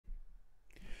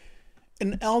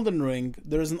In Elden Ring,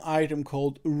 there's an item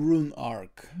called Rune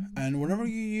Arc, and whenever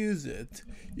you use it,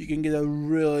 you can get a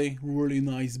really, really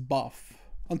nice buff.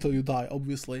 Until you die,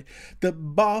 obviously. The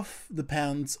buff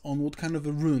depends on what kind of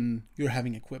a rune you're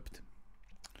having equipped.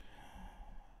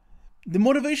 The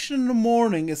motivation in the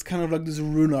morning is kind of like this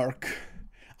Rune Arc.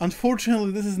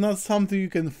 Unfortunately, this is not something you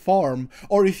can farm,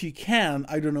 or if you can,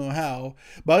 I don't know how,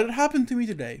 but it happened to me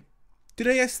today.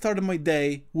 Today I started my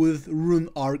day with Rune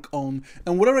Arc on,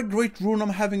 and whatever great rune I'm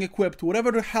having equipped,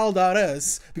 whatever the hell that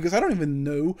is, because I don't even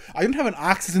know, I don't have an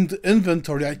access into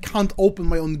inventory, I can't open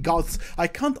my own guts, I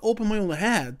can't open my own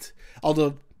head,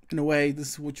 although, in a way,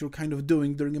 this is what you're kind of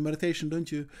doing during a meditation,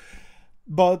 don't you?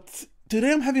 But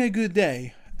today I'm having a good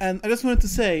day, and I just wanted to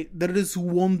say that it is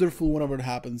wonderful whenever it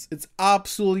happens. It's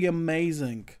absolutely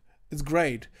amazing. It's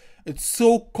great. It's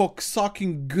so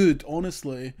cocksucking good,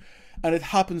 honestly. And it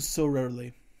happens so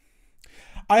rarely.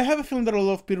 I have a feeling that a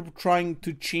lot of people trying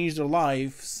to change their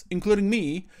lives, including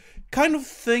me, kind of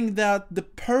think that the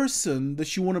person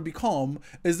that you want to become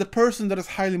is the person that is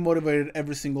highly motivated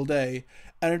every single day.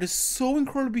 And it is so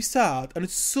incredibly sad and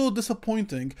it's so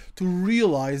disappointing to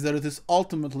realize that it is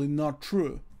ultimately not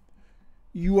true.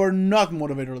 You are not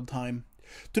motivated all the time.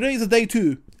 Today is a day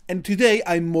 2, and today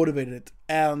I'm motivated.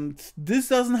 And this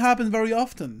doesn't happen very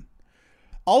often.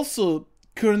 Also,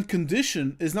 current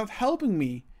condition is not helping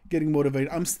me getting motivated.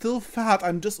 I'm still fat.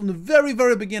 I'm just on the very,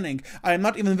 very beginning. I am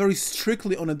not even very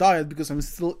strictly on a diet because I'm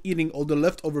still eating all the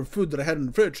leftover food that I had in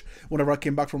the fridge. Whenever I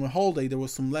came back from a holiday, there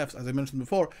was some left, as I mentioned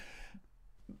before.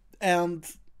 And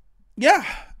yeah,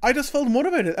 I just felt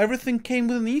motivated. Everything came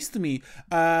within ease to me.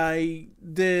 I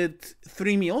did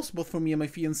 3 meals, both for me and my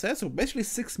fiancé, so basically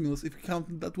 6 meals if you count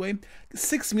it that way.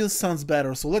 6 meals sounds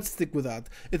better, so let's stick with that.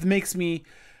 It makes me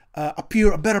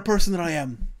appear a better person than I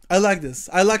am. I like this.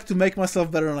 I like to make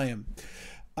myself better than I am.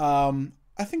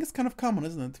 I think it's kind of common,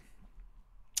 isn't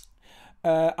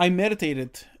it? I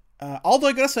meditated. Although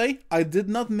I gotta say, I did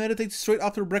not meditate straight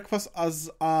after breakfast as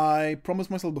I promised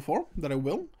myself before that I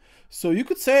will. So you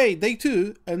could say day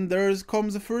 2, and there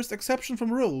comes the first exception from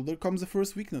the rule. There comes the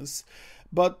first weakness.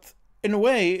 But in a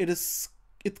way,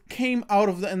 it came out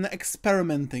of the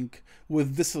experimenting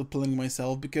with disciplining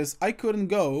myself because I couldn't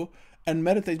go and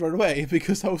meditate right away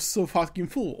because I was so fucking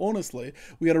full, honestly.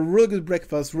 We had a really good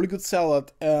breakfast, really good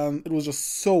salad, and it was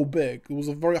just so big. It was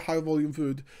a very high volume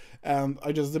food, and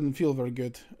I just didn't feel very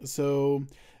good. So,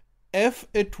 if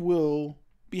it will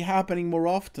be happening more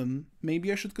often,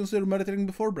 maybe I should consider meditating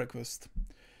before breakfast.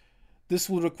 This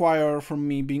will require from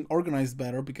me being organized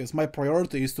better because my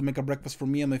priority is to make a breakfast for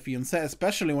me and my fiancée,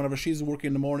 especially whenever she's working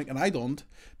in the morning and I don't,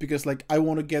 because I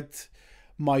want to get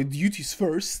my duties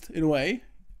first, in a way,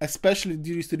 especially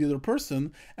duties to the other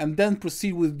person, and then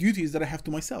proceed with duties that I have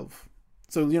to myself.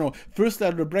 So, first I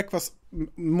have the breakfast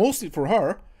mostly for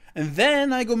her, and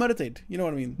then I go meditate. You know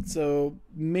what I mean? So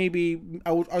maybe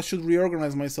I should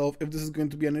reorganize myself if this is going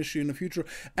to be an issue in the future.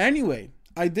 Anyway,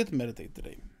 I did meditate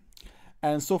today.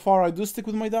 And so far I do stick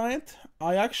with my diet.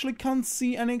 I actually can't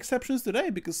see any exceptions today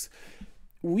because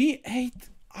we ate,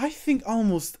 I think,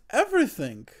 almost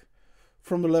everything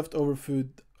from the leftover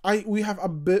food. We have a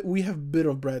bit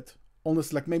of bread,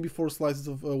 almost maybe 4 slices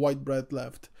of white bread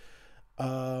left,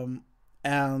 and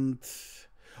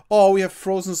we have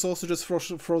frozen sausages,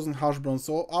 frozen hash browns.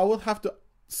 So I would have to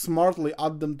smartly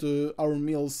add them to our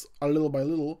meals a little by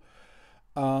little.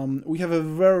 We have a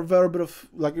very very bit of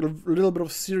a little bit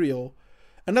of cereal,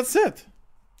 and that's it.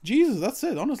 Jesus, that's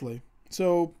it, honestly.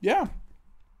 So yeah,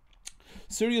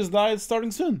 serious diet starting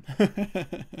soon.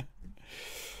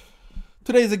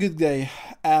 Today is a good day,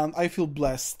 and I feel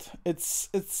blessed.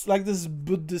 It's like this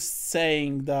Buddhist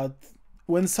saying that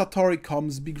when Satori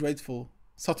comes, be grateful.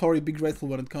 Satori, be grateful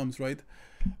when it comes, right?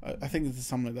 I think this is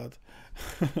something like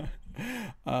that.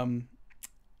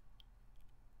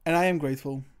 And I am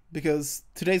grateful because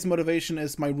today's motivation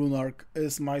is my Rune Arc,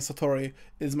 is my Satori,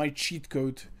 is my cheat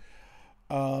code.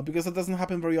 Because that doesn't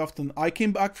happen very often. I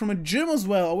came back from a gym as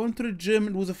well. I went to the gym.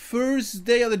 It was the first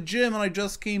day at the gym, and I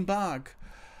just came back.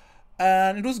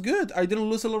 And it was good. I didn't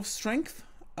lose a lot of strength.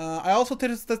 I also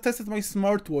tested my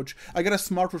smartwatch. I got a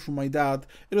smartwatch from my dad.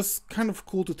 It was kind of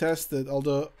cool to test it,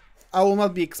 although I will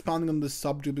not be expanding on this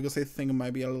subject because I think it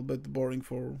might be a little bit boring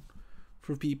for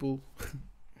people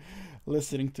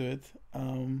listening to it.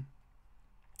 But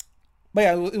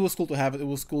yeah, it was cool to have it. It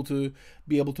was cool to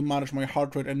be able to manage my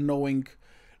heart rate and knowing,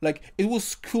 it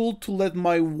was cool to let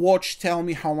my watch tell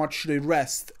me how much should I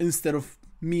rest instead of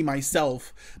me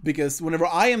myself, because whenever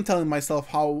I am telling myself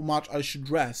how much I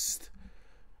should rest,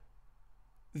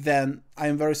 then I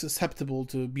am very susceptible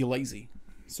to be lazy.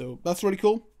 So that's really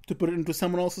cool to put it into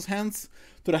someone else's hands,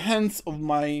 to the hands of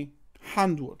my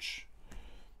hand watch.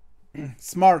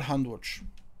 Smart hand watch.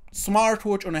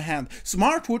 Smartwatch on a hand.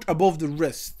 Smartwatch above the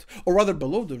wrist, or rather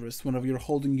below the wrist whenever you're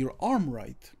holding your arm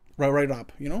right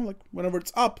up. You know, like whenever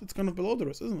it's up, it's kind of below the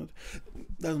wrist, isn't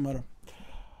it? Doesn't matter.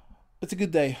 It's a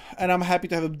good day, and I'm happy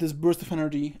to have this burst of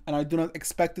energy, and I do not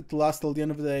expect it to last till the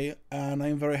end of the day, and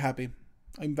I'm very happy.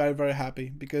 I'm very, very happy,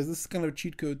 because this is kind of a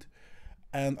cheat code,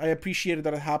 and I appreciated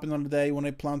that it happened on the day when I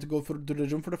plan to go to the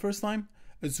gym for the first time.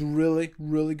 It's really,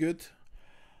 really good.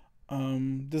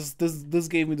 This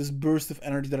gave me this burst of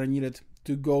energy that I needed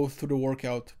to go through the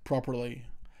workout properly,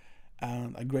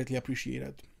 and I greatly appreciate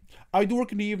it. I do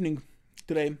work in the evening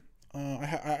today. I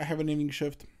have an evening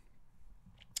shift.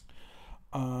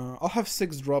 I'll have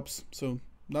 6 drops, so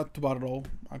not too bad at all,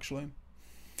 actually.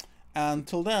 And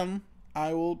till then,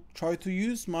 I will try to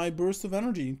use my burst of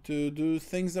energy to do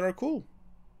things that are cool.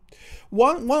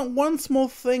 One small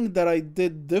thing that I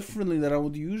did differently that I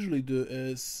would usually do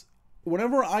is,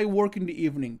 whenever I work in the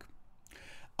evening,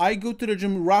 I go to the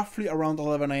gym roughly around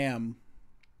 11 a.m.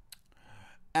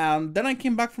 And then I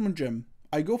came back from the gym.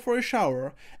 I go for a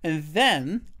shower, and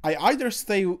then I either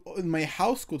stay in my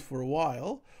house coat for a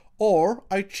while, or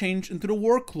I change into the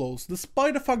work clothes.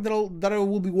 Despite the fact that I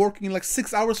will be working like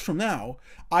 6 hours from now,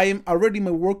 I am already in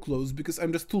my work clothes because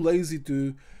I'm just too lazy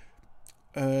to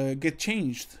get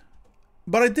changed.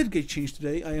 But I did get changed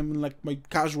today. I am in like my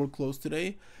casual clothes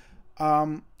today.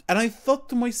 And I thought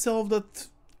to myself that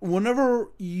whenever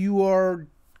you are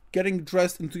getting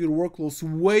dressed into your work clothes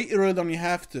way earlier than you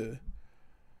have to,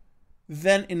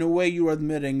 then in a way you're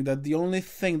admitting that the only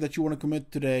thing that you want to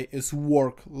commit today is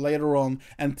work later on.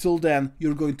 Until then,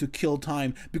 you're going to kill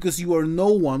time because you are no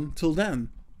one till then.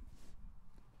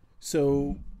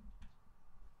 So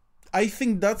I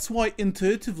think that's why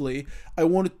intuitively I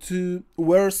wanted to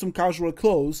wear some casual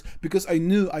clothes, because I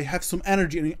knew I have some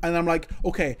energy, and I'm like,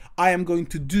 okay, I'm going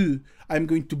to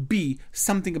be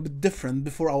something a bit different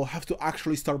before I'll have to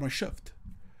actually start my shift.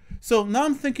 So now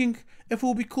I'm thinking if it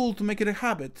would be cool to make it a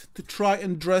habit to try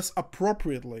and dress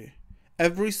appropriately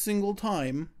every single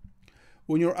time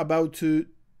when you're about to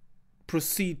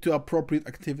proceed to appropriate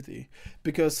activity.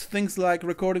 Because things like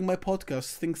recording my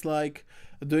podcast, things like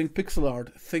doing pixel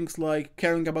art, things like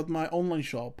caring about my online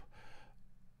shop,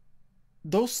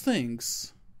 those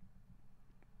things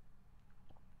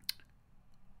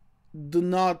do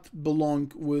not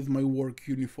belong with my work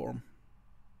uniform.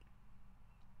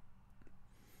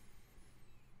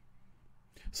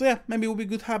 So yeah, maybe it would be a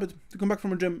good habit to come back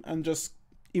from a gym and just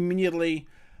immediately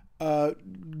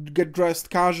get dressed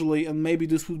casually, and maybe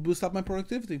this would boost up my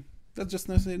productivity. That's just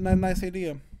a nice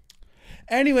idea.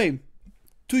 Anyway,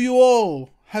 to you all,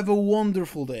 have a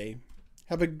wonderful day.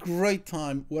 Have a great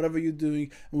time, whatever you're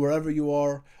doing, wherever you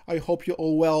are. I hope you're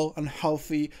all well and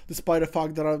healthy, despite the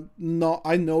fact that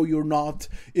I know you're not.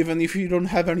 Even if you don't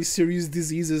have any serious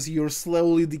diseases, you're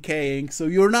slowly decaying, so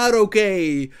you're not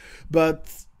okay.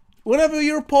 But whenever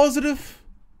you're positive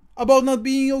about not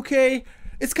being okay,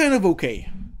 it's kind of okay.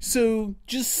 So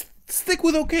just stick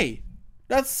with okay.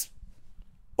 That's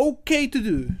okay to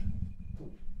do.